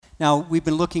Now, we've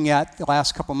been looking at the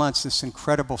last couple months this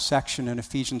incredible section in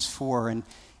Ephesians 4, and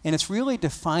it's really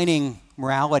defining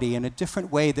morality in a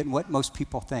different way than what most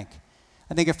people think.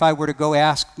 I think if I were to go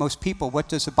ask most people, what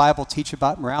does the Bible teach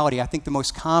about morality? I think the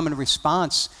most common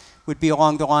response would be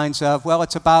along the lines of, well,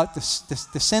 it's about the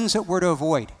sins that we're to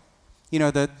avoid.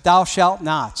 The thou shalt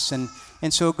nots.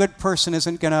 And so a good person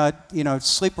isn't going to,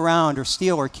 sleep around or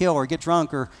steal or kill or get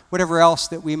drunk or whatever else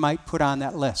that we might put on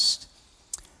that list.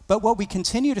 But what we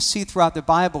continue to see throughout the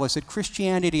Bible is that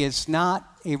Christianity is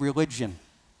not a religion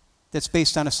that's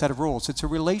based on a set of rules. It's a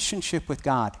relationship with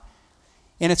God.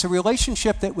 And it's a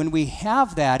relationship that when we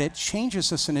have that, it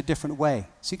changes us in a different way.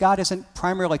 See, God isn't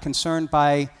primarily concerned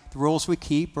by the rules we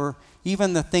keep or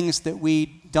even the things that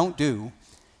we don't do.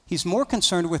 He's more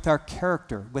concerned with our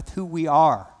character, with who we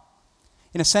are.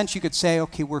 In a sense, you could say,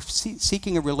 okay, we're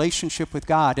seeking a relationship with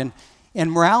God,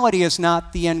 and morality is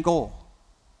not the end goal.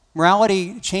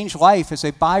 Morality, changed life, is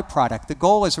a byproduct. The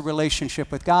goal is a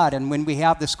relationship with God, and when we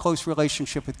have this close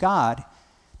relationship with God,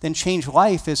 then changed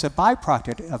life is a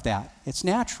byproduct of that. It's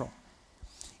natural.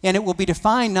 And it will be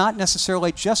defined not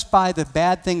necessarily just by the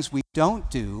bad things we don't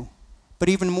do, but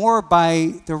even more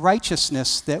by the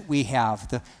righteousness that we have,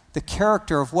 the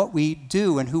character of what we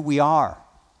do and who we are.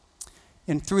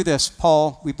 And through this,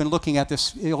 Paul, we've been looking at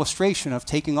this illustration of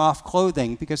taking off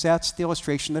clothing because that's the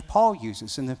illustration that Paul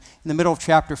uses. In the middle of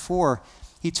chapter 4,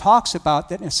 he talks about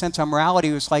that in a sense our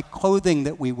morality was like clothing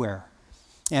that we wear.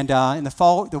 And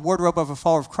the wardrobe of a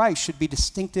follower of Christ should be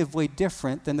distinctively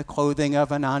different than the clothing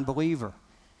of a non-believer.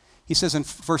 He says in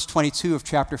verse 22 of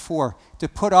chapter 4, to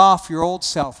put off your old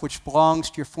self, which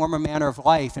belongs to your former manner of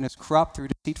life and is corrupt through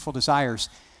deceitful desires.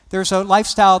 There's a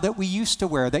lifestyle that we used to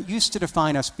wear, that used to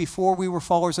define us before we were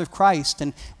followers of Christ,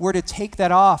 and we're to take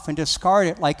that off and discard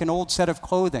it like an old set of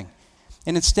clothing.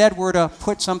 And instead, we're to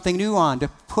put something new on, to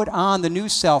put on the new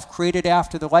self created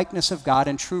after the likeness of God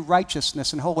in true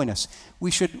righteousness and holiness.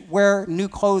 We should wear new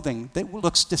clothing that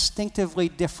looks distinctively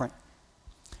different.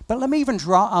 But let me even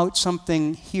draw out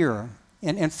something here,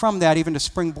 and from that even to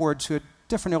springboard to a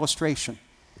different illustration.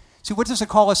 See, what does it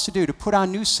call us to do? To put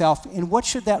on new self, and what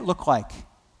should that look like?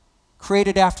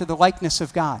 Created after the likeness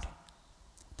of God.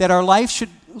 That our life should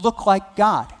look like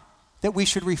God. That we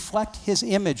should reflect His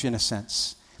image in a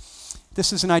sense.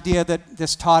 This is an idea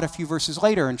that's taught a few verses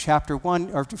later in chapter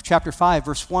 5,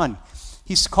 verse 1.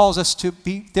 He calls us to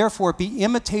therefore be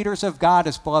imitators of God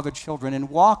as beloved children and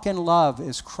walk in love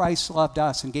as Christ loved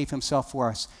us and gave Himself for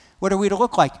us. What are we to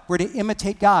look like? We're to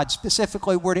imitate God.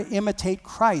 Specifically, we're to imitate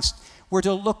Christ. We're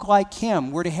to look like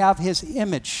Him. We're to have His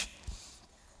image.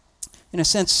 In a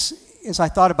sense, as I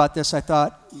thought about this, I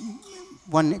thought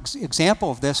one example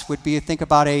of this would be to think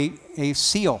about a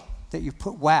seal that you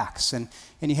put wax and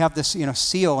you have this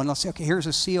seal, and they'll say, okay, here's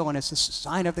a seal, and it's a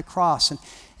sign of the cross. And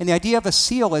the idea of a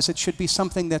seal is it should be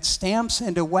something that stamps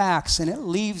into wax and it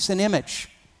leaves an image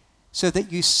so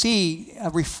that you see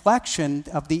a reflection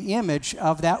of the image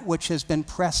of that which has been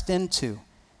pressed into.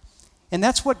 And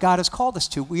that's what God has called us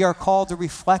to. We are called to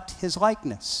reflect His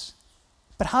likeness.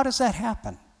 But how does that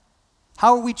happen?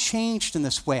 How are we changed in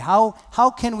this way? How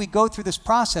can we go through this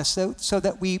process so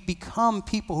that we become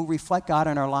people who reflect God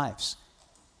in our lives?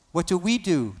 What do we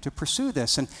do to pursue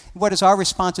this? And what is our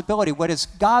responsibility? What is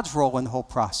God's role in the whole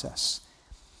process?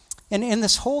 And in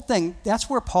this whole thing, that's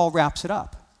where Paul wraps it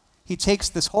up. He takes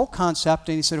this whole concept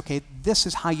and he said, okay, this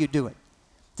is how you do it.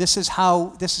 This is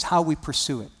how we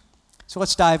pursue it. So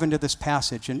let's dive into this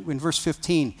passage. In verse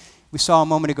 15, we saw a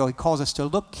moment ago, he calls us to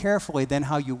look carefully then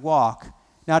how you walk,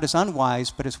 not as unwise,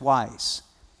 but as wise.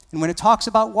 And when it talks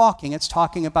about walking, it's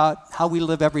talking about how we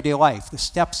live everyday life, the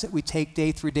steps that we take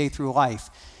day through life.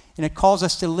 And it calls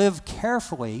us to live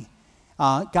carefully,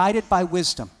 guided by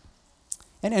wisdom.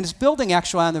 And it's building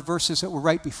actually on the verses that were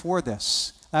right before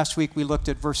this. Last week we looked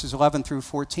at verses 11 through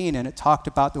 14, and it talked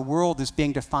about the world as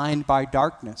being defined by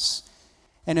darkness.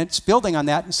 And it's building on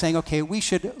that and saying, okay, we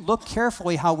should look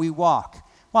carefully how we walk.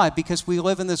 Why? Because we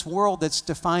live in this world that's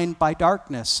defined by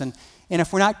darkness. And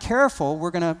if we're not careful,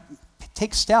 we're going to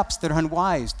take steps that are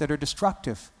unwise, that are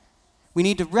destructive. We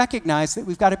need to recognize that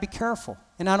we've got to be careful.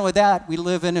 And not only that, we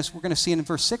live in, as we're going to see in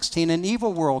verse 16, an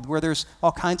evil world where there's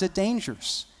all kinds of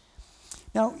dangers.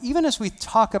 Now, even as we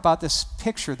talk about this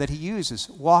picture that he uses,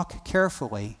 walk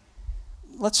carefully,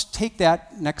 let's take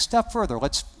that next step further.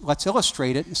 Let's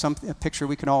illustrate it in a picture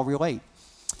we can all relate.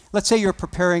 Let's say you're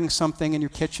preparing something in your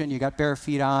kitchen, you got bare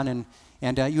feet on,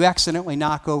 and you accidentally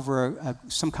knock over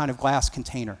some kind of glass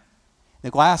container.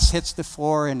 The glass hits the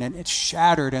floor and it's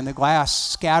shattered and the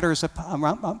glass scatters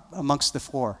amongst the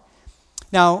floor.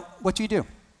 Now, what do?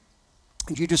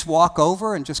 And you just walk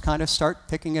over and just kind of start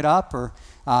picking it up, or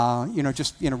run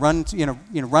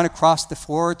across the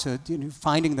floor to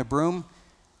finding the broom.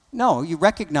 No, you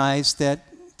recognize that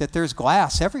there's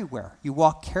glass everywhere. You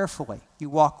walk carefully. You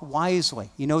walk wisely.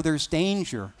 You know there's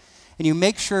danger. And you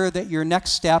make sure that your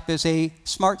next step is a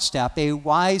smart step, a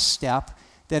wise step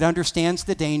that understands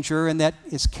the danger and that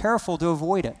is careful to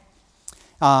avoid it.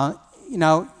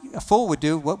 A fool would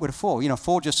do, what would a fool? A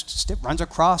fool just runs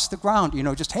across the ground,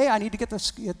 just, hey, I need to get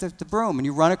the broom, and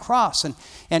you run across, and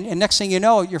next thing you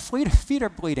know, your feet are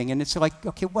bleeding, and it's like,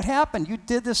 okay, what happened? You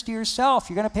did this to yourself.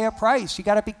 You're going to pay a price. You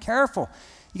got to be careful.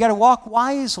 You got to walk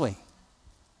wisely.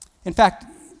 In fact,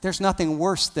 there's nothing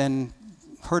worse than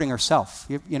hurting ourselves.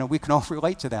 We can all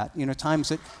relate to that. Times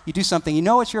that you do something,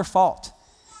 it's your fault.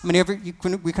 I mean,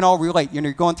 we can all relate.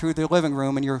 You're going through the living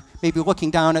room and you're maybe looking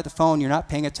down at the phone, you're not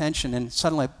paying attention, and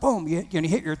suddenly, boom, you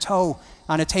hit your toe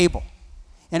on a table.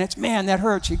 And it's, man, that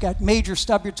hurts. You got major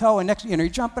stub your toe, and next, you're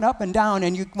jumping up and down,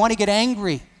 and you want to get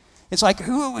angry. It's like,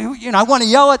 I want to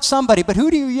yell at somebody, but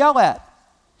who do you yell at?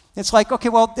 It's like, okay,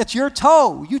 well, it's your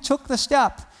toe. You took the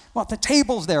step. Well, the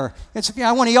table's there.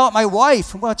 I want to yell at my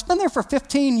wife. Well, it's been there for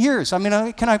 15 years. I mean,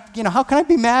 how can I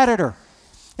be mad at her?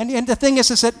 And the thing is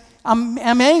that I'm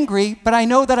angry, but I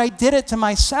know that I did it to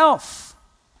myself.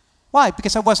 Why?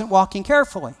 Because I wasn't walking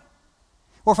carefully.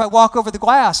 Or if I walk over the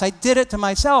glass, I did it to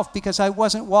myself because I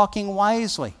wasn't walking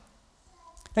wisely.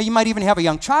 Now, you might even have a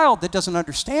young child that doesn't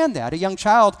understand that. A young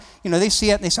child, they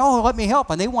see it and they say, oh, let me help.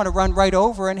 And they want to run right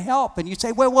over and help. And you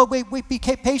say, wait, be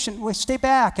patient, stay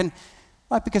back. And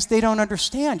why? Because they don't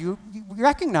understand. You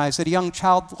recognize that a young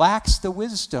child lacks the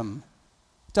wisdom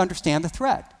to understand the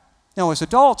threat. Now, as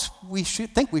adults, we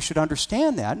should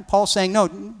understand that. And Paul's saying,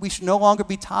 no, we should no longer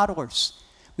be toddlers.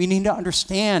 We need to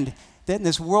understand that in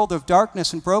this world of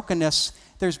darkness and brokenness,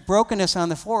 there's brokenness on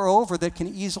the floor over that can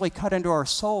easily cut into our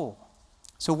soul.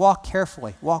 So walk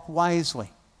carefully, walk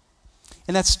wisely.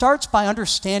 And that starts by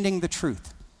understanding the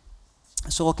truth.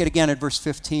 So look again at verse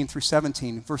 15 through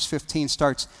 17. Verse 15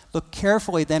 starts, look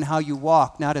carefully then how you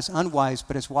walk, not as unwise,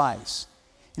 but as wise.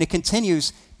 And it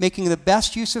continues, making the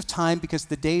best use of time because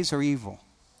the days are evil.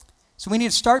 So we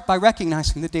need to start by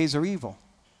recognizing the days are evil.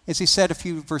 As he said a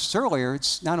few verses earlier,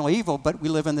 it's not only evil, but we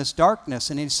live in this darkness.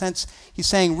 And in a sense, he's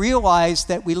saying, realize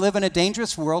that we live in a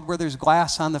dangerous world where there's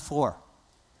glass on the floor,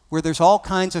 where there's all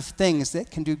kinds of things that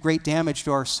can do great damage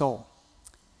to our soul.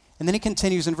 And then he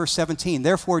continues in verse 17,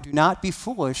 therefore do not be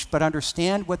foolish, but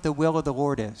understand what the will of the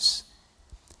Lord is.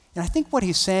 And I think what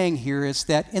he's saying here is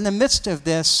that in the midst of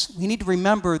this, we need to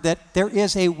remember that there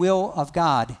is a will of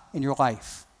God in your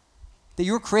life. That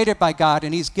you were created by God,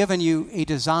 and he's given you a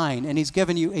design, and he's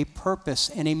given you a purpose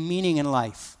and a meaning in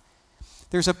life.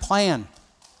 There's a plan.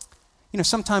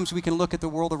 Sometimes we can look at the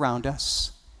world around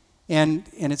us, and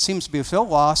it seems to be so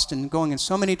lost and going in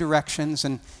so many directions,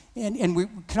 and we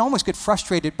can almost get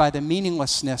frustrated by the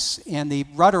meaninglessness and the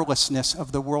rudderlessness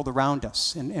of the world around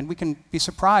us. And we can be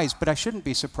surprised, but I shouldn't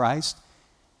be surprised.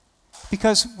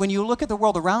 Because when you look at the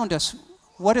world around us,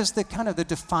 what is the kind of the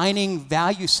defining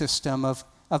value system of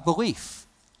belief?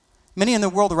 Many in the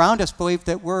world around us believe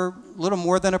that we're little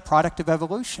more than a product of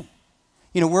evolution.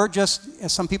 We're just,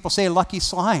 as some people say, lucky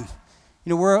slime.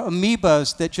 We're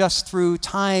amoebas that just through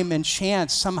time and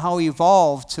chance somehow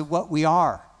evolved to what we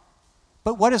are.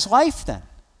 But what is life then?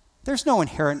 There's no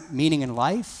inherent meaning in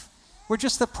life. We're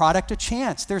just the product of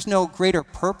chance. There's no greater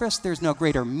purpose. There's no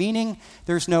greater meaning.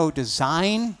 There's no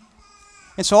design.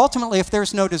 And so ultimately, if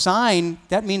there's no design,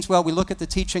 that means, well, we look at the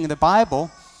teaching of the Bible,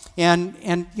 and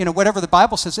whatever the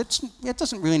Bible says, it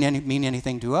doesn't really mean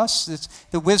anything to us. It's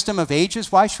the wisdom of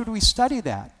ages. Why should we study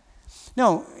that?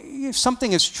 No, if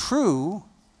something is true,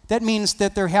 that means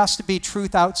that there has to be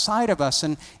truth outside of us.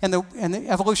 And the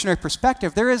evolutionary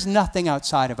perspective, there is nothing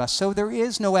outside of us. So there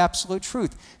is no absolute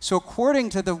truth. So according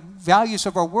to the values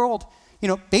of our world,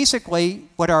 basically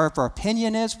whatever our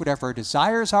opinion is, whatever our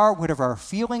desires are, whatever our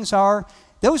feelings are,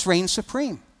 those reign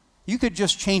supreme. You could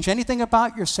just change anything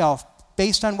about yourself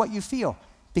based on what you feel,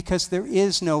 because there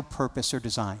is no purpose or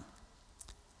design.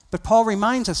 But Paul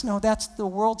reminds us, no, that's the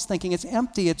world's thinking. It's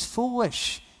empty, it's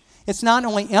foolish. It's not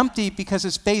only empty because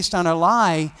it's based on a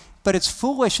lie, but it's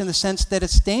foolish in the sense that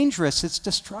it's dangerous, it's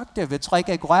destructive. It's like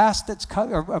a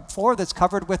floor that's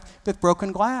covered with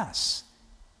broken glass.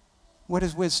 What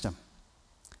is wisdom?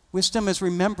 Wisdom is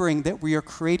remembering that we are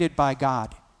created by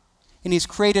God. And he's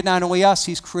created not only us,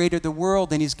 he's created the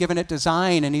world, and he's given it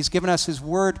design, and he's given us his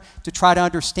word to try to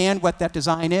understand what that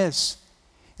design is.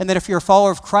 And that if you're a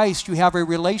follower of Christ, you have a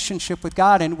relationship with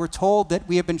God. And we're told that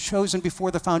we have been chosen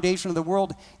before the foundation of the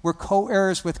world. We're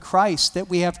co-heirs with Christ, that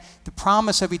we have the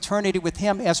promise of eternity with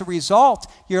him. As a result,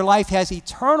 your life has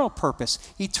eternal purpose,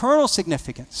 eternal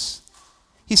significance.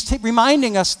 He's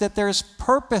reminding us that there's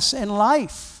purpose in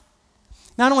life.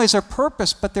 Not only is there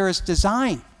purpose, but there is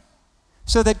design.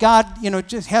 So that God,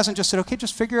 just hasn't just said, okay,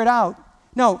 just figure it out.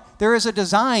 No, there is a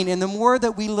design, and the more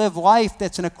that we live life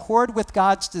that's in accord with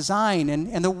God's design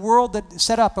and the world that's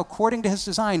set up according to his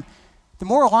design, the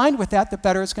more aligned with that, the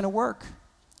better it's going to work.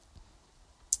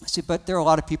 See, but there are a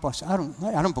lot of people who say,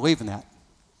 I don't believe in that.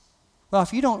 Well,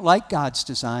 if you don't like God's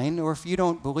design, or if you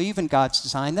don't believe in God's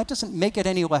design, that doesn't make it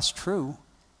any less true.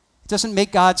 It doesn't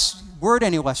make God's word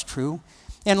any less true.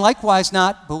 And likewise,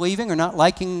 not believing or not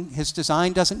liking his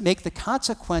design doesn't make the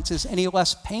consequences any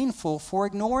less painful for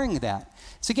ignoring that.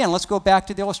 So again, let's go back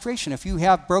to the illustration. If you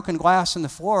have broken glass in the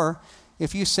floor,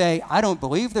 if you say, I don't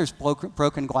believe there's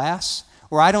broken glass,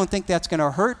 or I don't think that's going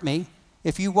to hurt me,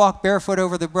 if you walk barefoot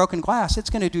over the broken glass,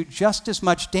 it's going to do just as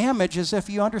much damage as if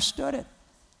you understood it.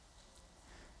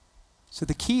 So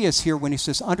the key is here when he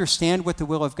says, understand what the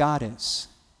will of God is.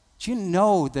 Do you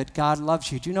know that God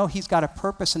loves you? Do you know he's got a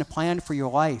purpose and a plan for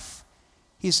your life?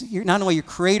 You're not only your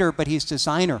creator, but he's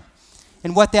designer.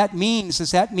 And what that means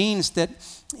is that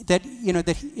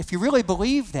if you really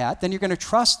believe that, then you're going to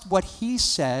trust what he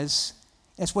says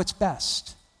as what's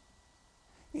best.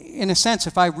 In a sense,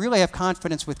 if I really have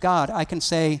confidence with God, I can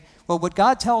say, well, what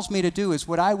God tells me to do is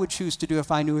what I would choose to do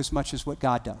if I knew as much as what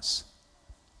God does.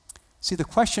 See, the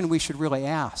question we should really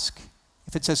ask,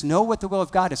 if it says know what the will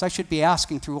of God is, I should be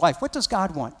asking through life, what does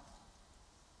God want?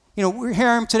 We're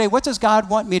hearing today, what does God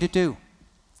want me to do?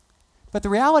 But the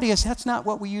reality is that's not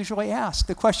what we usually ask.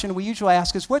 The question we usually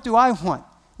ask is, what do I want?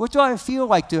 What do I feel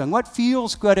like doing? What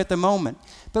feels good at the moment?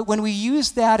 But when we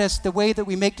use that as the way that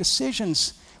we make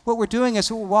decisions, what we're doing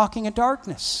is we're walking in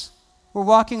darkness. We're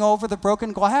walking over the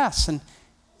broken glass, and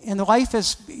the life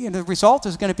is, the result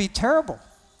is going to be terrible.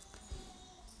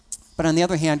 But on the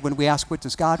other hand, when we ask, what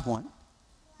does God want?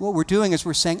 What we're doing is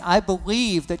we're saying, I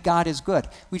believe that God is good.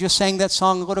 We just sang that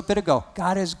song a little bit ago,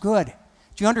 God is good.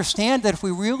 Do you understand that if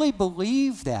we really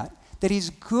believe that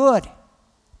he's good,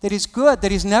 that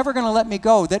he's never going to let me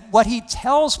go, that what he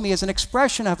tells me is an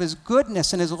expression of his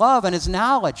goodness and his love and his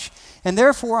knowledge, and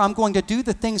therefore I'm going to do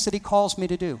the things that he calls me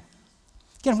to do.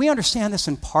 Again, we understand this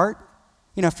in part.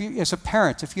 If you, as a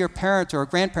parent, if you're a parent or a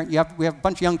grandparent, we have a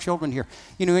bunch of young children here.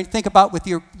 You think about with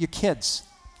your kids.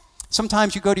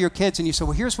 Sometimes you go to your kids and you say,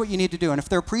 well, here's what you need to do. And if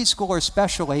they're preschool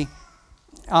especially,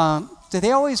 do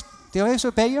they always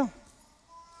obey you?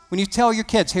 When you tell your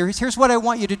kids, here's what I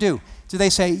want you to do, do they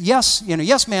say, yes,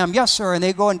 yes, ma'am, yes, sir, and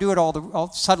they go and do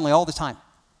it suddenly all the time?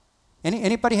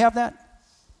 Anybody have that?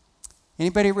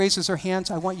 Anybody raises their hands?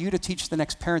 I want you to teach the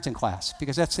next parenting class,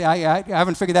 because I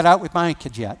haven't figured that out with my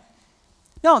kids yet.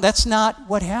 No, that's not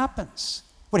what happens.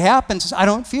 What happens is I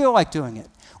don't feel like doing it.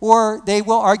 Or they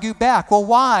will argue back, well,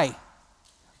 why?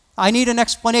 I need an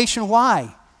explanation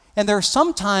why. And there are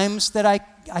some times that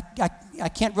I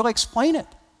can't really explain it.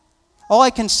 All I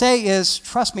can say is,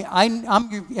 trust me,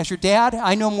 as your dad,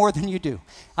 I know more than you do.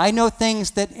 I know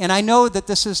things and I know that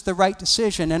this is the right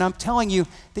decision, and I'm telling you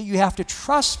that you have to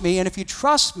trust me, and if you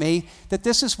trust me that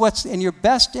this is what's in your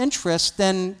best interest,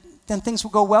 then things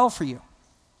will go well for you.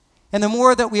 And the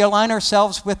more that we align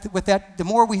ourselves with that, the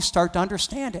more we start to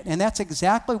understand it. And that's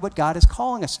exactly what God is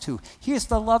calling us to. He is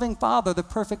the loving Father, the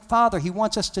perfect Father. He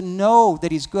wants us to know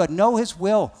that he's good, know his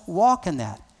will, walk in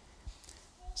that.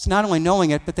 It's not only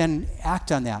knowing it, but then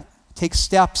act on that. Take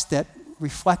steps that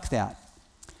reflect that.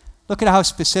 Look at how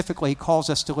specifically he calls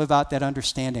us to live out that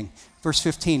understanding. Verse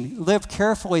 15, look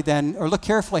carefully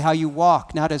how you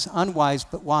walk, not as unwise,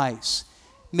 but wise,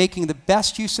 making the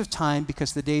best use of time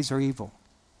because the days are evil.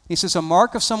 He says a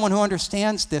mark of someone who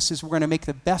understands this is we're going to make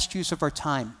the best use of our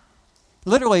time.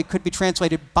 Literally, it could be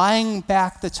translated, buying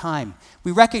back the time.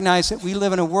 We recognize that we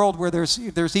live in a world where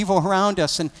there's evil around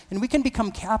us, and we can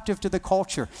become captive to the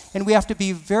culture. And we have to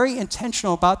be very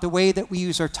intentional about the way that we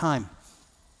use our time.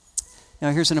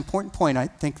 Now, here's an important point I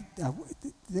think that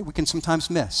we can sometimes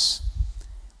miss.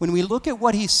 When we look at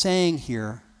what he's saying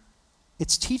here,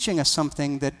 it's teaching us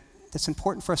something that's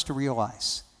important for us to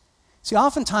realize. See,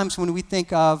 oftentimes when we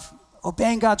think of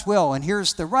obeying God's will, and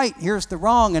here's the right, here's the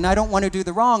wrong, and I don't want to do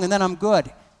the wrong, and then I'm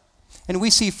good. And we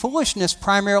see foolishness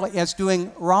primarily as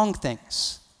doing wrong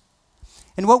things.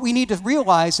 And what we need to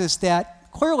realize is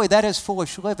that clearly that is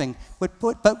foolish living.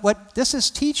 But what this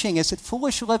is teaching is that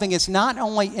foolish living is not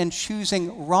only in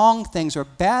choosing wrong things or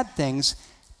bad things,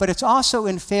 but it's also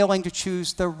in failing to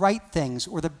choose the right things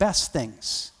or the best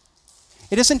things.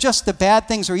 It isn't just the bad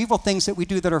things or evil things that we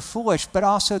do that are foolish, but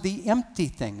also the empty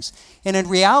things. And in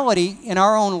reality, in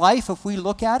our own life, if we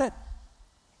look at it,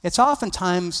 it's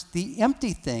oftentimes the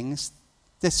empty things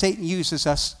that Satan uses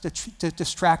us to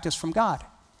distract us from God.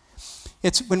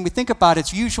 It's when we think about it,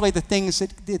 it's usually the things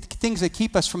that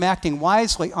keep us from acting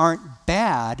wisely aren't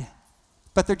bad,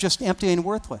 but they're just empty and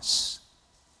worthless.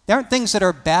 They aren't things that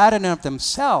are bad in and of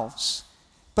themselves,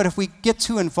 but if we get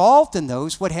too involved in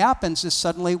those, what happens is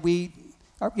suddenly we're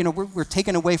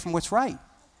taken away from what's right.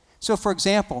 So, for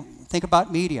example, think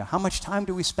about media. How much time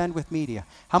do we spend with media?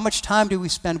 How much time do we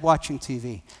spend watching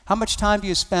TV? How much time do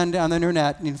you spend on the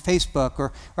internet and Facebook?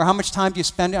 Or how much time do you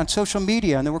spend on social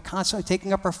media? And then we're constantly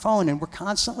taking up our phone and we're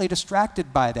constantly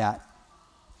distracted by that.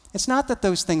 It's not that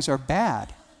those things are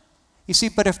bad. You see,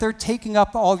 but if they're taking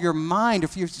up all your mind,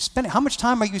 if you're spending, how much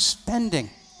time are you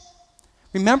spending?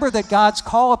 Remember that God's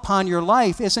call upon your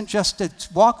life isn't just to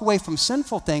walk away from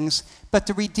sinful things, but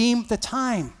to redeem the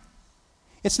time.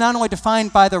 It's not only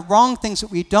defined by the wrong things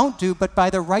that we don't do, but by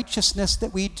the righteousness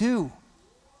that we do.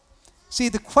 See,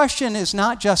 the question is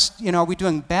not just, are we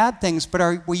doing bad things, but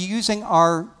are we using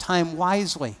our time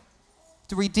wisely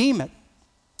to redeem it?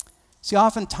 See,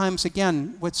 oftentimes,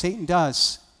 again, what Satan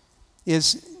does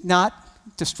is not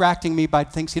distracting me by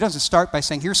things. He doesn't start by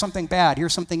saying, here's something bad,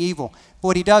 here's something evil. But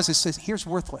what he does is says, here's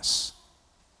worthless.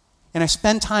 And I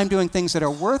spend time doing things that are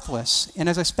worthless, and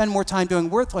as I spend more time doing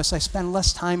worthless, I spend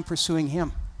less time pursuing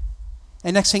him.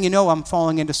 And next thing you know, I'm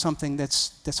falling into something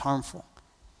that's harmful.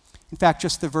 In fact,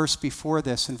 just the verse before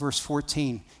this, in verse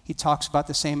 14, he talks about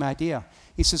the same idea.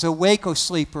 He says, awake, O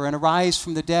sleeper, and arise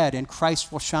from the dead, and Christ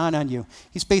will shine on you.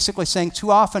 He's basically saying too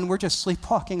often we're just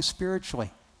sleepwalking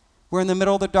spiritually. We're in the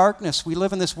middle of the darkness. We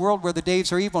live in this world where the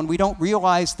days are evil, and we don't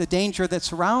realize the danger that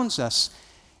surrounds us.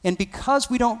 And because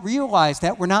we don't realize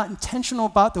that, we're not intentional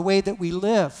about the way that we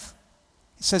live.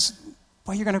 He says,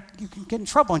 well, you can get in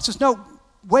trouble. And he says, no,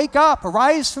 wake up,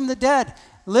 arise from the dead,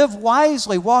 live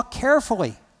wisely, walk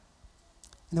carefully.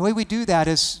 And the way we do that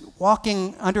is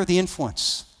walking under the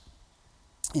influence.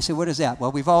 You say, what is that?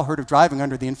 Well, we've all heard of driving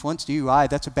under the influence, DUI,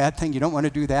 that's a bad thing, you don't want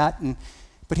to do that.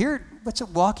 But here, what's it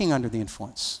walking under the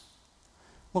influence?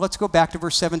 Well, let's go back to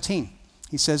verse 17.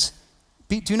 He says,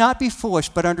 do not be foolish,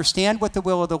 but understand what the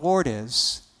will of the Lord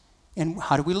is. And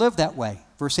how do we live that way?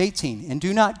 Verse 18, and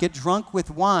do not get drunk with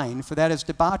wine, for that is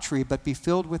debauchery, but be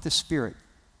filled with the Spirit.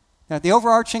 Now, the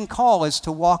overarching call is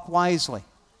to walk wisely.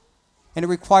 And it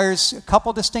requires a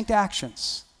couple distinct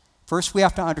actions. First, we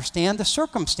have to understand the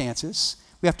circumstances.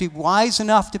 We have to be wise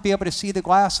enough to be able to see the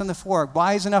glass on the floor,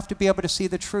 wise enough to be able to see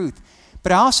the truth.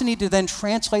 But I also need to then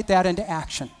translate that into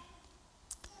action.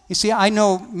 You see, I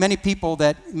know many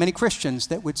Christians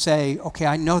that would say, okay,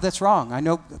 I know that's wrong. I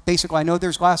know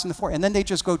there's glass on the floor. And then they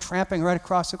just go tramping right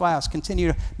across the glass,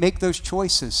 continue to make those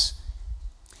choices.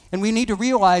 And we need to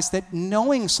realize that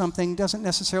knowing something doesn't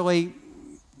necessarily,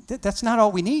 that's not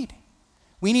all we need.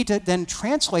 We need to then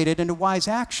translate it into wise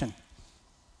action.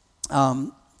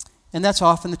 And that's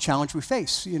often the challenge we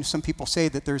face. Some people say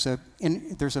that there's a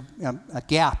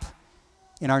gap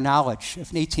in our knowledge, an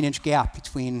 18-inch gap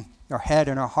between our head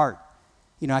and our heart.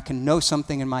 I can know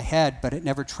something in my head, but it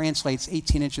never translates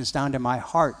 18 inches down to my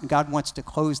heart. And God wants to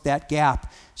close that gap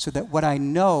so that what I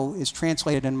know is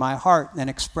translated in my heart and then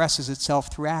expresses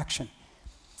itself through action.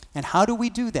 And how do we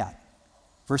do that?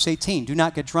 Verse 18, do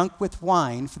not get drunk with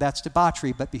wine, for that's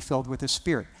debauchery, but be filled with the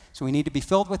Spirit. So we need to be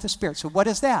filled with the Spirit. So what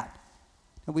is that?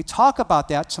 And we talk about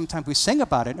that. Sometimes we sing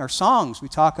about it in our songs. We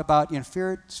talk about,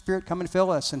 Spirit, come and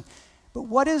fill us. But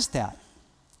what is that?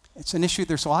 It's an issue,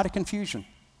 there's a lot of confusion.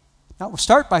 Now, we'll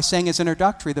start by saying as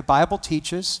introductory, the Bible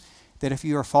teaches that if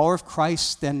you are a follower of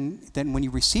Christ, then when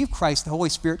you receive Christ, the Holy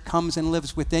Spirit comes and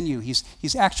lives within you.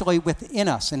 He's actually within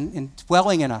us and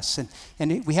dwelling in us,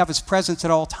 and we have his presence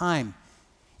at all time.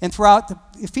 And throughout the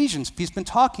Ephesians, he's been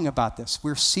talking about this.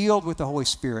 We're sealed with the Holy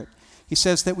Spirit. He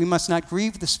says that we must not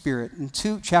grieve the Spirit. In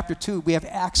chapter 2, we have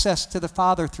access to the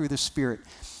Father through the Spirit.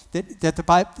 That the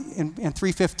Bible, in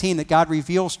 3:15, that God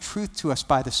reveals truth to us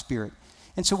by the Spirit.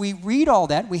 And so we read all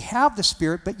that, we have the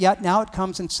Spirit, but yet now it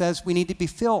comes and says we need to be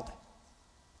filled.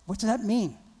 What does that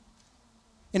mean?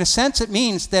 In a sense, it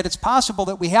means that it's possible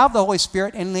that we have the Holy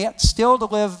Spirit and yet still to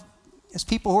live as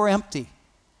people who are empty.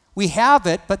 We have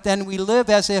it, but then we live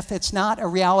as if it's not a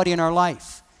reality in our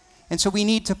life. And so we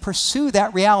need to pursue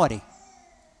that reality.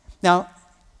 Now,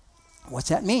 what's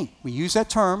that mean? We use that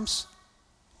terms.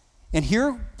 And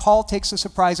here, Paul takes a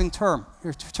surprising turn.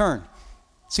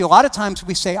 See, a lot of times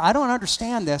we say, I don't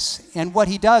understand this. And what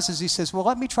he does is he says, well,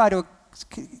 let me try to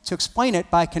explain it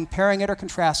by comparing it or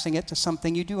contrasting it to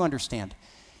something you do understand.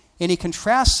 And he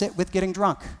contrasts it with getting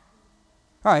drunk.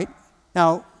 All right.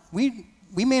 Now, we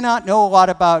we may not know a lot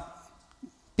about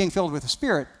being filled with the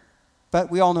Spirit, but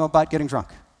we all know about getting drunk,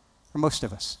 for most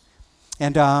of us.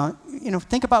 And,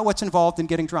 think about what's involved in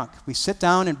getting drunk. We sit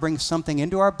down and bring something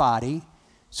into our body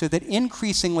so that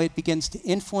increasingly it begins to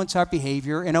influence our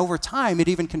behavior, and over time it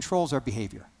even controls our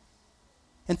behavior.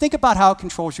 And think about how it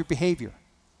controls your behavior.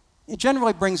 It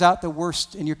generally brings out the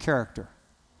worst in your character.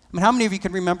 I mean, how many of you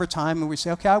can remember a time when we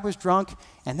say, okay, I was drunk,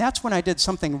 and that's when I did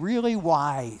something really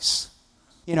wise?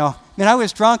 I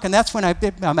was drunk, and that's when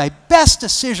my best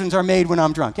decisions are made when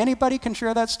I'm drunk. Anybody can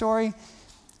share that story?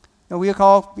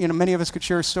 Many of us could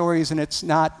share stories, and it's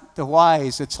not the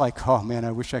wise. It's like, oh man,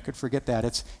 I wish I could forget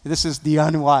that. This is the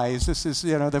unwise. This is,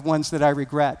 the ones that I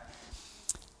regret.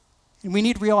 And we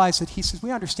need to realize that he says,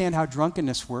 we understand how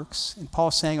drunkenness works. And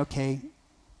Paul's saying, okay,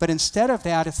 but instead of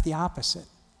that, it's the opposite.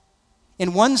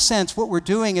 In one sense, what we're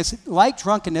doing is, like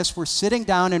drunkenness, we're sitting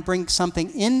down and bring something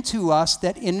into us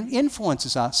that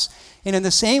influences us. And in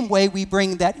the same way, we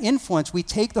bring that influence. We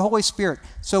take the Holy Spirit.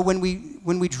 So when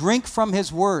we drink from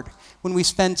his word, when we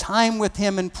spend time with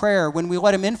him in prayer, when we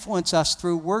let him influence us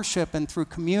through worship and through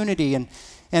community, and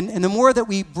the more that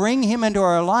we bring him into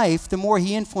our life, the more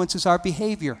he influences our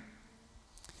behavior.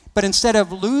 But instead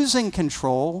of losing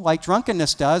control, like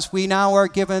drunkenness does, we now are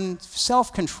given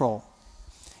self-control.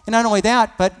 And not only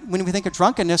that, but when we think of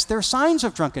drunkenness, there are signs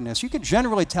of drunkenness. You can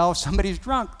generally tell if somebody's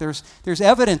drunk. There's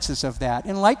evidences of that.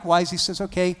 And likewise, he says,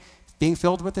 okay, being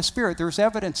filled with the Spirit, there's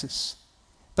evidences.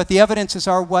 But the evidences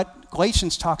are what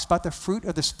Galatians talks about, the fruit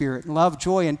of the Spirit, love,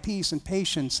 joy, and peace, and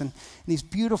patience, and these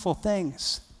beautiful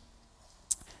things.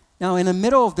 Now, in the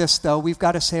middle of this, though, we've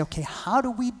got to say, okay, how do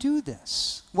we do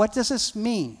this? What does this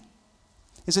mean?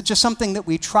 Is it just something that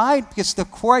we tried? Because the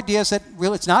core idea is that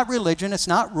it's not religion, it's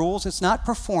not rules, it's not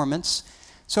performance.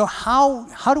 So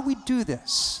how do we do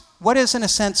this? What is, in a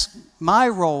sense, my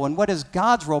role and what is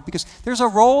God's role? Because there's a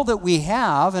role that we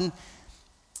have,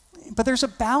 but there's a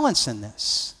balance in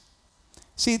this.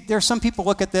 See, there's some people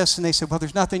look at this and they say, well,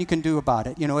 there's nothing you can do about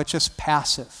it. It's just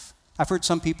passive. I've heard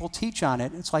some people teach on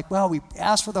it. It's like, well, we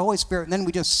ask for the Holy Spirit and then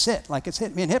we just sit like it's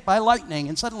hit by lightning,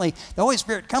 and suddenly the Holy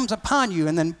Spirit comes upon you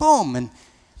and then boom.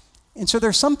 And so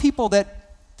there's some people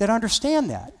that understand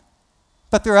that.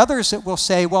 But there are others that will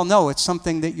say, well, no, it's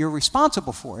something that you're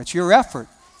responsible for. It's your effort.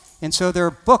 And so there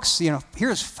are books,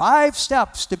 here's 5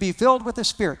 steps to be filled with the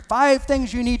Spirit, 5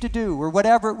 things you need to do, or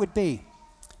whatever it would be.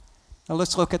 Now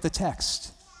let's look at the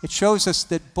text. It shows us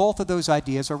that both of those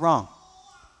ideas are wrong.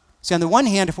 See, on the one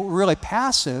hand, if it were really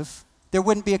passive, there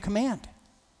wouldn't be a command.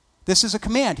 This is a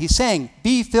command. He's saying,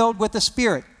 be filled with the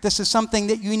Spirit. This is something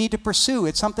that you need to pursue.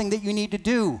 It's something that you need to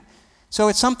do. So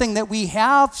it's something that we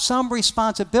have some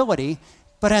responsibility,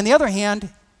 but on the other hand,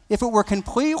 if it were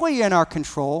completely in our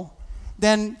control,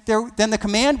 then the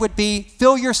command would be,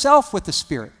 fill yourself with the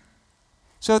Spirit.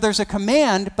 So there's a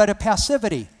command, but a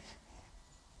passivity.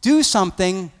 Do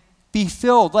something, be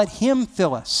filled, let him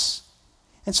fill us.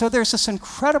 And so there's this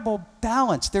incredible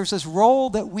balance. There's this role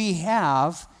that we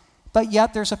have, but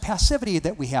yet there's a passivity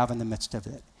that we have in the midst of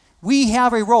it. We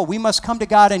have a role. We must come to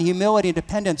God in humility and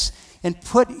dependence and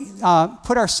put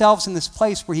ourselves in this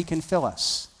place where he can fill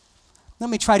us.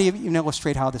 Let me try to even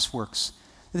illustrate how this works.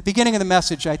 At the beginning of the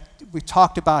message, we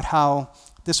talked about how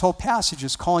this whole passage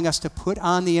is calling us to put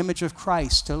on the image of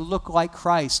Christ, to look like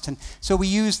Christ. And so we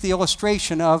use the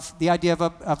illustration of the idea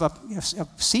of a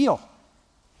seal.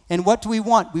 And what do we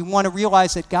want? We want to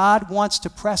realize that God wants to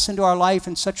press into our life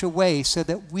in such a way so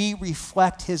that we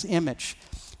reflect his image.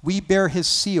 We bear his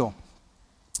seal.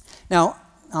 Now,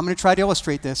 I'm going to try to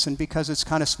illustrate this, and because it's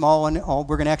kind of small and all,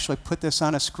 we're going to actually put this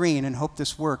on a screen and hope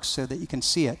this works so that you can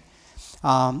see it.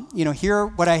 Here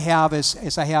what I have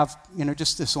is I have,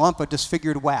 just this lump of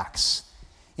disfigured wax.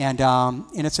 And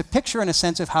it's a picture, in a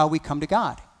sense, of how we come to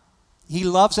God. He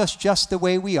loves us just the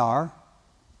way we are,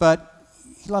 but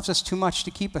he loves us too much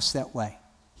to keep us that way.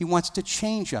 He wants to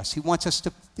change us. He wants us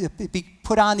to be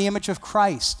put on the image of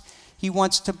Christ. He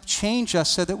wants to change us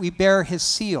so that we bear his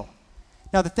seal.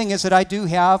 Now, the thing is that I do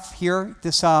have here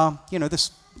this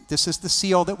is the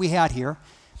seal that we had here.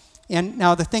 And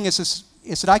now the thing is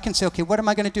that I can say, okay, what am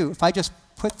I going to do? If I just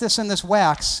put this in this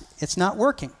wax, it's not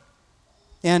working.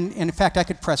 And in fact, I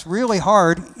could press really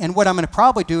hard, and what I'm going to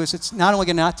probably do is it's not only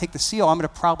going to not take the seal, I'm going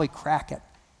to probably crack it.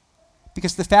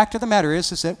 Because the fact of the matter is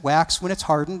that wax, when it's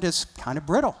hardened, is kind of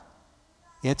brittle.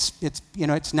 It's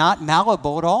not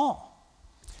malleable at all.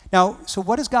 Now, so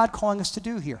what is God calling us to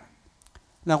do here?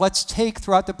 Now, let's take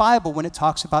throughout the Bible, when it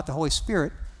talks about the Holy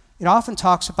Spirit, it often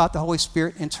talks about the Holy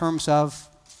Spirit in terms of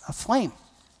a flame,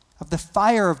 of the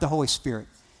fire of the Holy Spirit.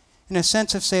 In a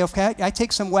sense of say, okay, I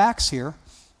take some wax here,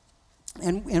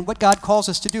 And what God calls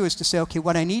us to do is to say, okay,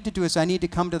 what I need to do is I need to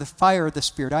come to the fire of the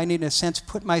Spirit. I need, in a sense,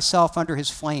 put myself under his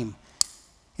flame.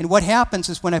 And what happens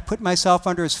is when I put myself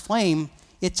under his flame,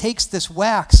 it takes this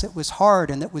wax that was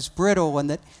hard and that was brittle and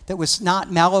that was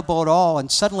not malleable at all,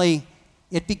 and suddenly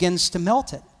it begins to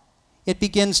melt it. It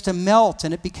begins to melt,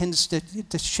 and it begins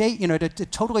to shape, to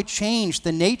totally change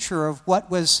the nature of what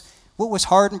was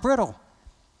hard and brittle.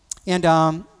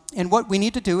 And what we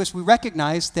need to do is we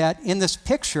recognize that in this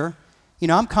picture,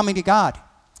 I'm coming to God.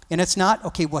 And it's not,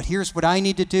 okay, well, here's what I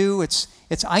need to do. It's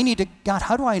I need to, God,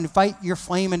 how do I invite your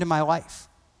flame into my life?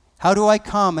 How do I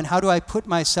come and how do I put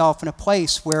myself in a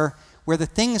place where the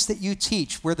things that you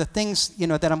teach, where the things,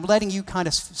 that I'm letting you kind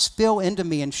of spill into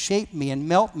me and shape me and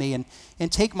melt me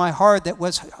and take my heart that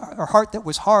was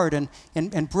hard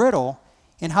and brittle,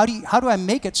 and how do I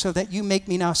make it so that you make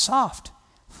me now soft?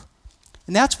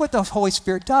 And that's what the Holy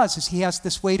Spirit does, is he has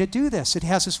this way to do this. It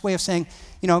has this way of saying,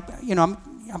 I'm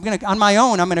going to, on my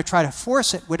own, I'm going to try to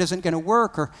force it, what isn't going to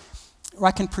work, or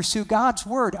I can pursue God's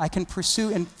word. I can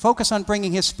pursue and focus on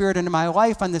bringing his Spirit into my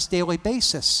life on this daily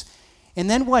basis. And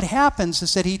then what happens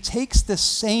is that he takes the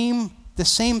same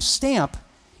stamp,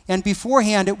 and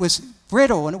beforehand it was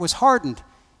brittle and it was hardened.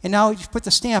 And now you put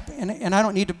the stamp, and I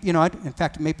don't need to, in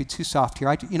fact, it may be too soft here.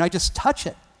 I just touch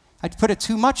it. I put it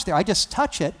too much there. I just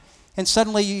touch it, and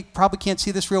suddenly you probably can't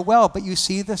see this real well, but you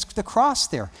see the cross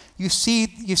there. You see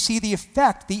the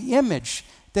effect, the image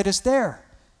that is there.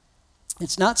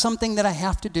 It's not something that I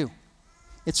have to do.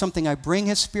 It's something I bring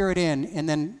his Spirit in, and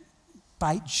then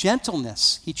by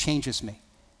gentleness, he changes me.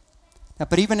 Now,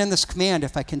 but even in this command,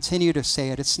 if I continue to say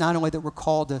it, it's not only that we're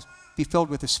called to be filled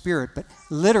with the Spirit, but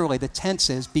literally the tense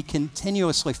is be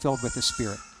continuously filled with the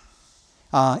Spirit.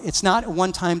 It's not a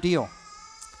one-time deal.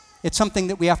 It's something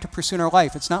that we have to pursue in our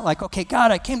life. It's not like, okay, God,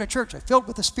 I came to church, I filled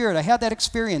with the Spirit, I had that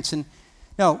experience. And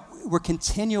no, we're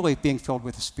continually being filled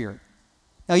with the Spirit.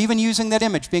 Now, even using that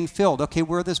image, being filled, okay,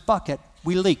 we're this bucket,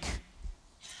 we leak.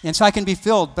 And so I can be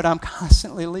filled, but I'm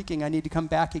constantly leaking. I need to come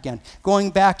back again. Going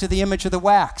back to the image of the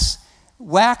wax.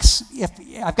 Wax, if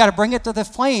I've got to bring it to the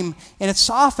flame, and it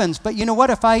softens. But you know what?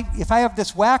 If I have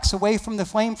this wax away from the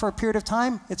flame for a period of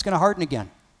time, it's going to harden again.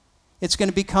 It's going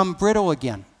to become brittle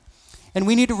again. And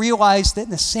we need to realize that in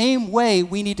the same way,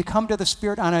 we need to come to the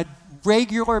Spirit on a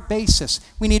regular basis.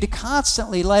 We need to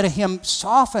constantly let him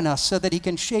soften us so that he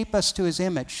can shape us to his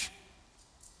image.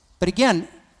 But again,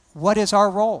 what is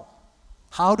our role?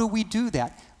 How do we do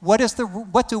that?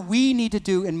 What do we need to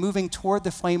do in moving toward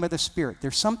the flame of the Spirit?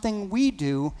 There's something we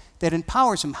do that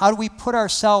empowers him. How do we put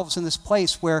ourselves in this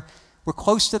place where we're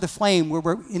close to the flame, where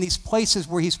we're in these places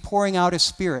where he's pouring out his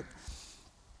Spirit?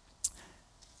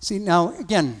 See, now,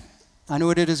 again, I know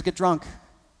what it is to get drunk.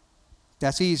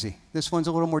 That's easy. This one's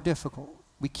a little more difficult.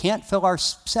 We can't fill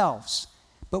ourselves,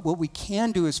 but what we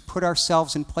can do is put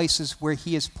ourselves in places where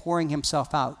he is pouring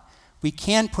himself out. We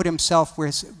can put himself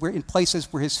in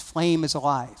places where his flame is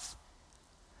alive.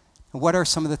 And what are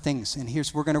some of the things? And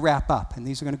we're going to wrap up, and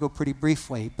these are going to go pretty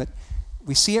briefly, but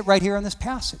we see it right here in this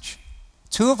passage.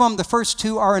 Two of them, the first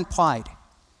two, are implied.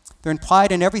 They're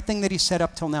implied in everything that he said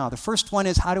up till now. The first one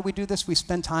is, how do we do this? We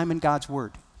spend time in God's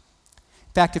word.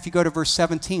 In fact, if you go to verse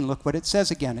 17, look what it says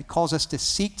again. It calls us to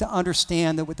seek to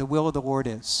understand what the will of the Lord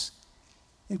is.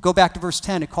 Go back to verse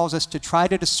 10. It calls us to try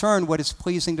to discern what is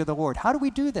pleasing to the Lord. How do we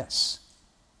do this?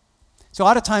 So a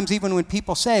lot of times, even when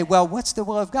people say, well, what's the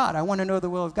will of God? I want to know the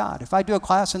will of God. If I do a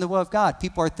class in the will of God,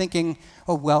 people are thinking,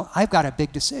 oh, well, I've got a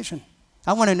big decision.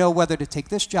 I want to know whether to take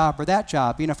this job or that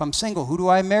job. If I'm single, who do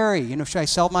I marry? Should I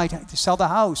sell the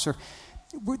house? Or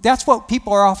that's what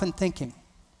people are often thinking.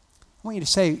 I want you to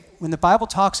say, when the Bible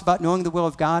talks about knowing the will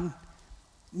of God,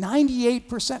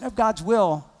 98% of God's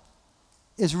will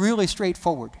is really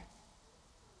straightforward.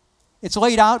 It's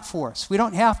laid out for us. We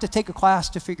don't have to take a class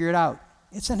to figure it out.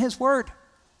 It's in his word.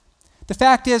 The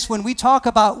fact is, when we talk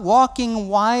about walking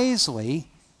wisely,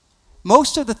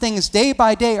 most of the things day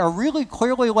by day are really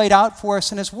clearly laid out for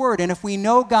us in his word. And if we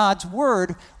know God's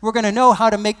word, we're going to know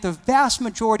how to make the vast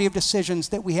majority of decisions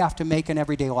that we have to make in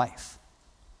everyday life.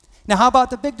 Now, how about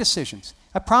the big decisions?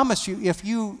 I promise you, if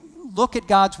you look at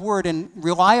God's word and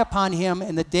rely upon him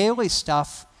in the daily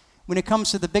stuff, when it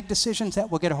comes to the big decisions, that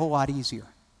will get a whole lot easier.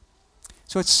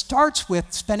 So it starts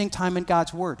with spending time in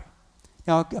God's word.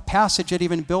 Now, a passage that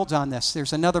even builds on this,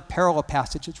 there's another parallel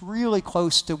passage. It's really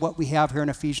close to what we have here in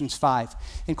Ephesians 5.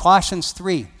 In Colossians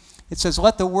 3, it says,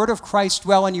 let the word of Christ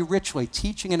dwell in you richly,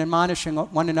 teaching and admonishing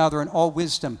one another in all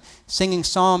wisdom, singing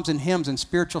psalms and hymns and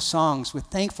spiritual songs with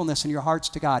thankfulness in your hearts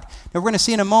to God. Now, we're going to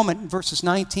see in a moment in verses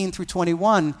 19 through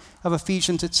 21 of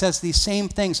Ephesians, it says these same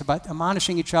things about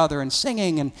admonishing each other and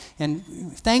singing and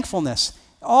thankfulness.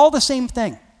 All the same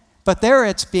thing. But there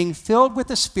it's being filled with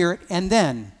the Spirit, and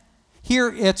then.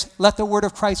 Here it's let the word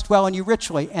of Christ dwell in you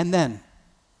richly, and then.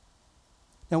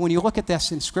 Now when you look at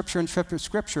this in Scripture and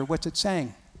Scripture, what's it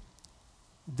saying?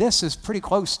 This is pretty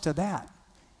close to that.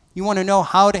 You want to know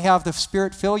how to have the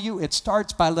Spirit fill you? It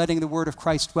starts by letting the word of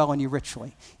Christ dwell in you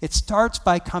richly. It starts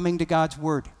by coming to God's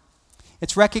word.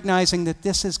 It's recognizing that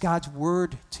this is God's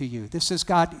word to you. This is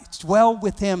God. Dwell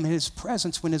with him, his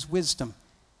presence, in his wisdom.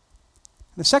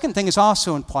 The second thing is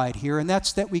also implied here, and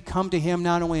that's that we come to him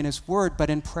not only in his word, but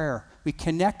in prayer. We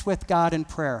connect with God in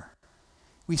prayer.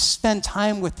 We spend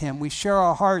time with him. We share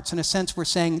our hearts. In a sense, we're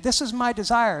saying, this is my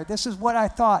desire. This is what I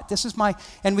thought. This is my...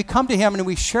 And we come to him and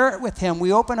we share it with him.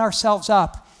 We open ourselves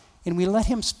up and we let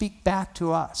him speak back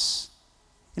to us.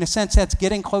 In a sense, that's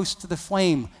getting close to the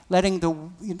flame, letting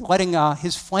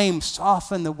his flame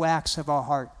soften the wax of our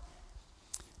heart.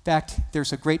 In fact,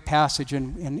 there's a great passage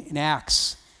in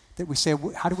Acts that we say,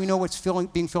 how do we know what's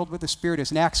being filled with the Spirit is?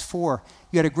 In Acts 4,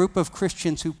 you had a group of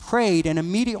Christians who prayed, and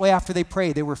immediately after they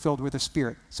prayed, they were filled with the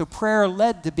Spirit. So prayer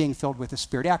led to being filled with the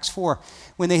Spirit. Acts 4,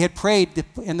 when they had prayed,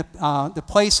 the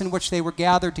place in which they were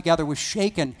gathered together was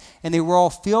shaken, and they were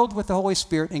all filled with the Holy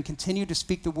Spirit and continued to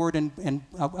speak the word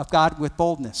of God with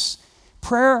boldness.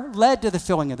 Prayer led to the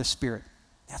filling of the Spirit.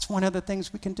 That's one of the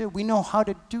things we can do. We know how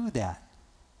to do that.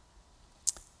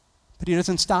 But he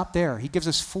doesn't stop there. He gives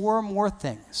us 4 more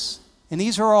things. And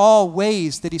these are all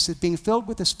ways that he says being filled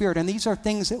with the Spirit. And these are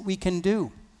things that we can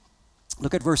do.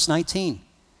 Look at verse 19. It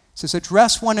says,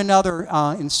 address one another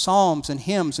in psalms and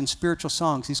hymns and spiritual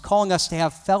songs. He's calling us to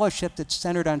have fellowship that's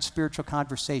centered on spiritual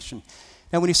conversation.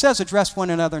 Now, when he says address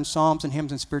one another in psalms and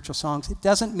hymns and spiritual songs, it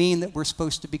doesn't mean that we're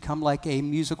supposed to become like a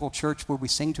musical church where we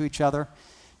sing to each other.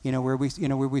 Where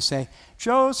we say,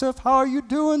 Joseph, how are you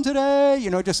doing today?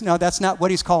 No, that's not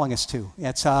what he's calling us to.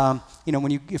 It's,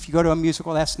 if you go to a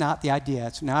musical, that's not the idea.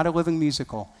 It's not a living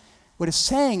musical. What it's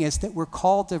saying is that we're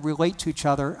called to relate to each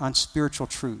other on spiritual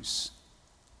truths.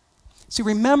 See,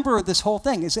 remember this whole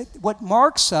thing is that what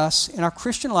marks us in our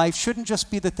Christian life shouldn't just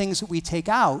be the things that we take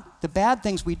out, the bad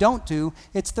things we don't do,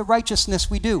 it's the righteousness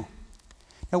we do.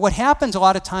 Now, what happens a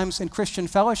lot of times in Christian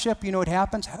fellowship, what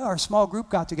happens? Our small group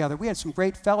got together. We had some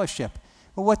great fellowship.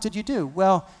 Well, what did you do?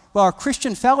 Well, our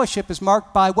Christian fellowship is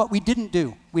marked by what we didn't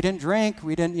do. We didn't drink.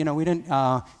 We didn't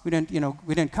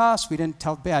cuss. We didn't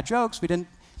tell bad jokes.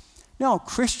 No,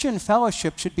 Christian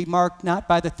fellowship should be marked not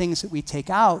by the things that we take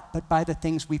out, but by the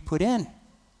things we put in.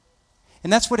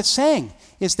 And that's what it's saying,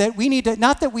 is that we need to,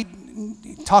 not that we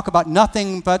talk about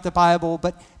nothing but the Bible,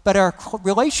 but our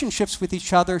relationships with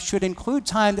each other should include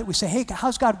time that we say, hey,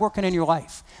 how's God working in your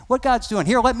life? What God's doing?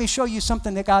 Here, let me show you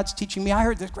something that God's teaching me. I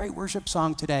heard this great worship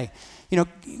song today.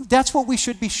 That's what we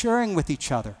should be sharing with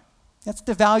each other. That's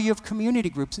the value of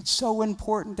community groups. It's so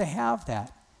important to have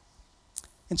that.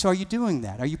 And so are you doing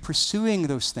that? Are you pursuing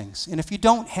those things? And if you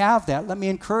don't have that, let me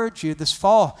encourage you this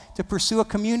fall to pursue a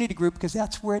community group because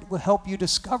that's where it will help you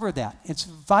discover that. It's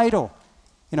vital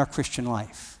in our Christian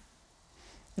life.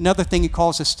 Another thing he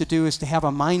calls us to do is to have a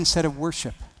mindset of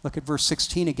worship. Look at verse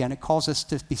 16 again. It calls us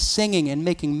to be singing and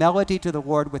making melody to the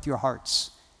Lord with your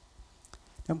hearts.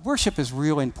 Now, worship is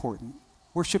really important.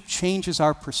 Worship changes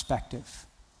our perspective.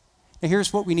 Now,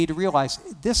 here's what we need to realize.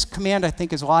 This command, I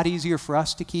think, is a lot easier for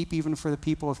us to keep, even for the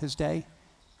people of his day.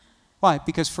 Why?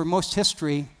 Because for most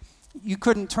history, you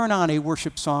couldn't turn on a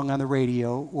worship song on the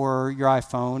radio or your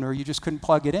iPhone, or you just couldn't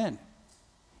plug it in.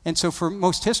 And so for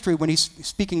most history, when he's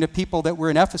speaking to people that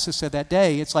were in Ephesus at that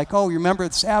day, it's like, oh, you remember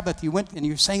the Sabbath, you went and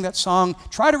you sang that song.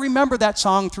 Try to remember that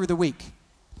song through the week.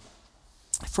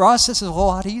 For us, this is a whole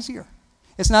lot easier.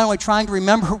 It's not only trying to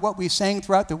remember what we sang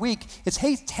throughout the week, it's,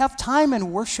 hey, have time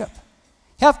in worship.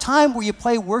 Have time where you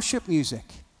play worship music.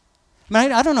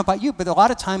 I don't know about you, but a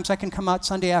lot of times I can come out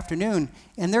Sunday afternoon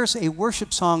and there's a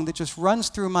worship song that just runs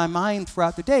through my mind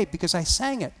throughout the day because I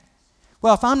sang it.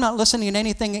 Well, if I'm not listening to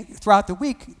anything throughout the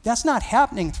week, that's not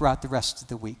happening throughout the rest of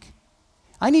the week.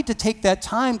 I need to take that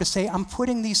time to say, I'm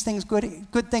putting these things,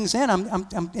 good things in.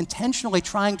 I'm intentionally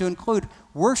trying to include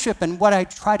worship in what I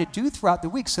try to do throughout the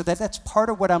week so that that's part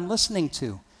of what I'm listening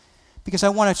to. Because I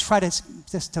want to try to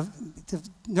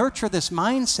nurture this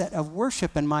mindset of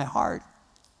worship in my heart.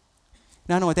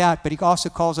 Not only that, but he also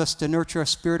calls us to nurture a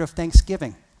spirit of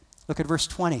thanksgiving. Look at verse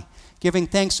 20. Giving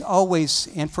thanks always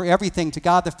and for everything to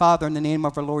God the Father in the name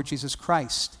of our Lord Jesus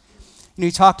Christ.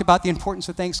 He talked about the importance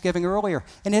of Thanksgiving earlier,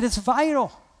 and it is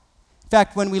vital. In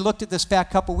fact, when we looked at this back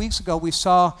a couple weeks ago, we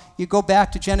saw, you go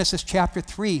back to Genesis chapter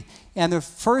 3, and the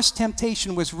first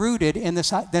temptation was rooted in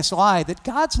this lie that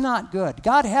God's not good.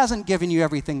 God hasn't given you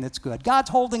everything that's good. God's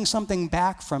holding something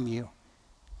back from you.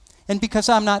 And because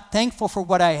I'm not thankful for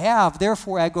what I have,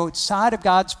 therefore I go outside of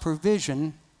God's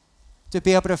provision to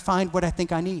be able to find what I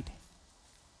think I need.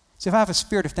 So if I have a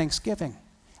spirit of thanksgiving,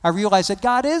 I realize that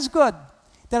God is good,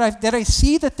 that I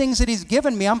see the things that he's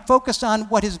given me. I'm focused on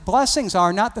what his blessings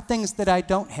are, not the things that I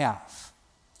don't have.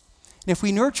 And if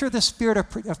we nurture the spirit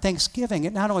of thanksgiving,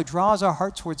 it not only draws our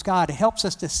heart towards God, it helps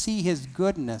us to see his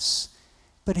goodness,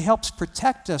 but it helps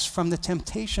protect us from the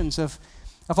temptations of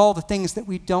all the things that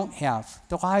we don't have,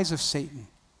 the lies of Satan.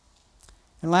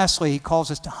 And lastly, he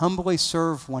calls us to humbly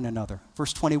serve one another.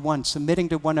 Verse 21, submitting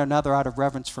to one another out of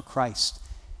reverence for Christ.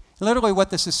 And literally what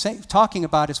this is talking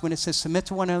about is when it says submit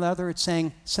to one another, it's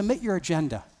saying submit your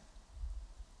agenda.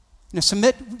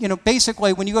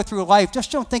 Basically when you go through life,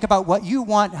 just don't think about what you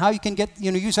want, how you can get,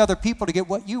 use other people to get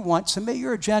what you want. Submit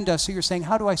your agenda, so you're saying,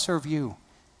 how do I serve you?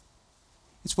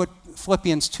 It's what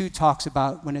Philippians 2 talks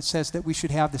about when it says that we should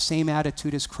have the same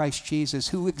attitude as Christ Jesus,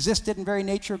 who existed in very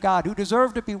nature of God, who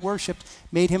deserved to be worshiped,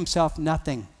 made himself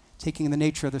nothing, taking the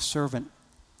nature of the servant.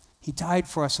 He died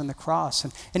for us on the cross.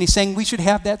 And he's saying we should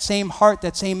have that same heart,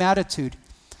 that same attitude.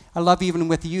 I love even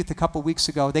with the youth a couple weeks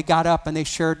ago, they got up and they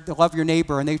shared the love your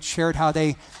neighbor, and they shared how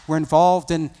they were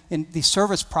involved in these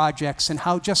service projects and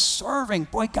how just serving,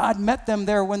 boy, God met them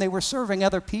there when they were serving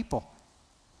other people.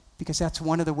 Because that's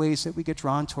one of the ways that we get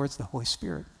drawn towards the Holy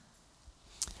Spirit.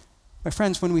 My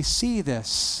friends, when we see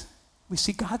this, we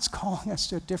see God's calling us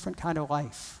to a different kind of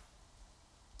life.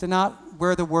 To not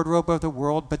wear the wardrobe of the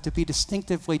world, but to be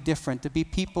distinctively different, to be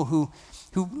people who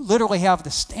literally have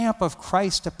the stamp of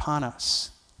Christ upon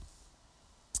us.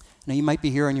 Now you might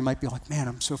be here and you might be like, man,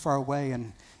 I'm so far away.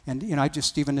 And I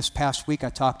just, even this past week,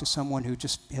 I talked to someone who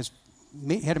just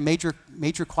had a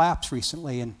major collapse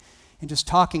recently, and just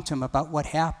talking to him about what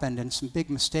happened and some big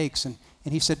mistakes. And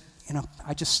he said,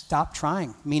 I just stopped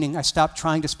trying, meaning I stopped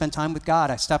trying to spend time with God.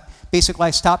 I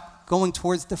stopped going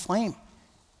towards the flame.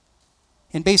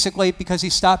 And basically, because he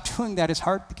stopped doing that, his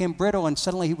heart became brittle, and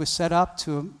suddenly he was set up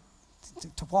to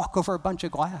walk over a bunch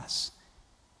of glass.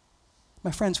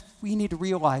 My friends, we need to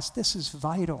realize this is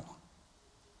vital.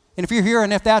 And if you're here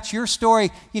and if that's your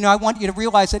story, I want you to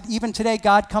realize that even today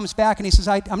God comes back and he says,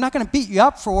 I'm not going to beat you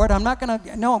up for it.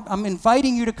 I'm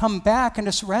inviting you to come back and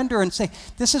to surrender and say,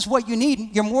 this is what you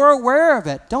need. You're more aware of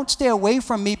it. Don't stay away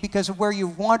from me because of where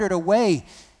you've wandered away.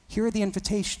 Hear the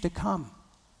invitation to come.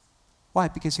 Why?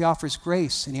 Because he offers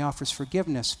grace and he offers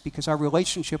forgiveness, because our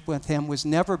relationship with him was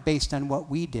never based on what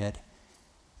we did.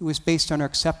 It was based on our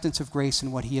acceptance of grace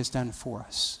and what he has done for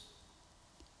us.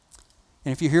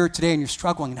 And if you're here today and you're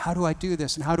struggling, and how do I do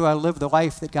this? And how do I live the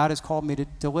life that God has called me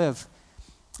to live?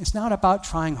 It's not about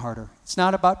trying harder. It's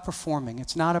not about performing.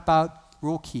 It's not about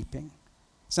rule keeping.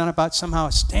 It's not about somehow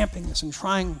stamping this and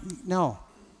trying. No.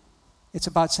 It's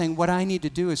about saying what I need to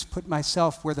do is put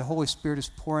myself where the Holy Spirit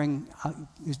is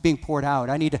being poured out.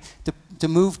 I need to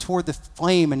move toward the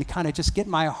flame and kind of just get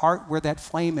my heart where that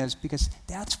flame is, because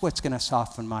that's what's going to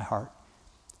soften my heart.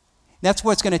 That's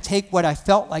what's going to take what I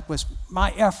felt like was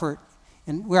my effort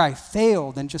and where I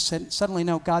failed and just said, suddenly,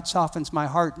 no, God softens my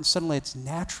heart, and suddenly it's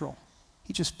natural.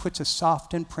 He just puts a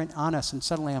soft imprint on us, and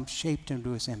suddenly I'm shaped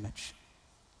into his image.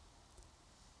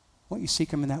 Won't you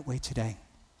seek him in that way today?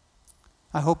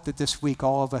 I hope that this week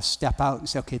all of us step out and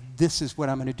say, okay, this is what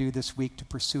I'm going to do this week to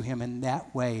pursue him in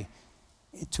that way,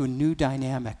 to a new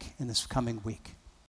dynamic in this coming week.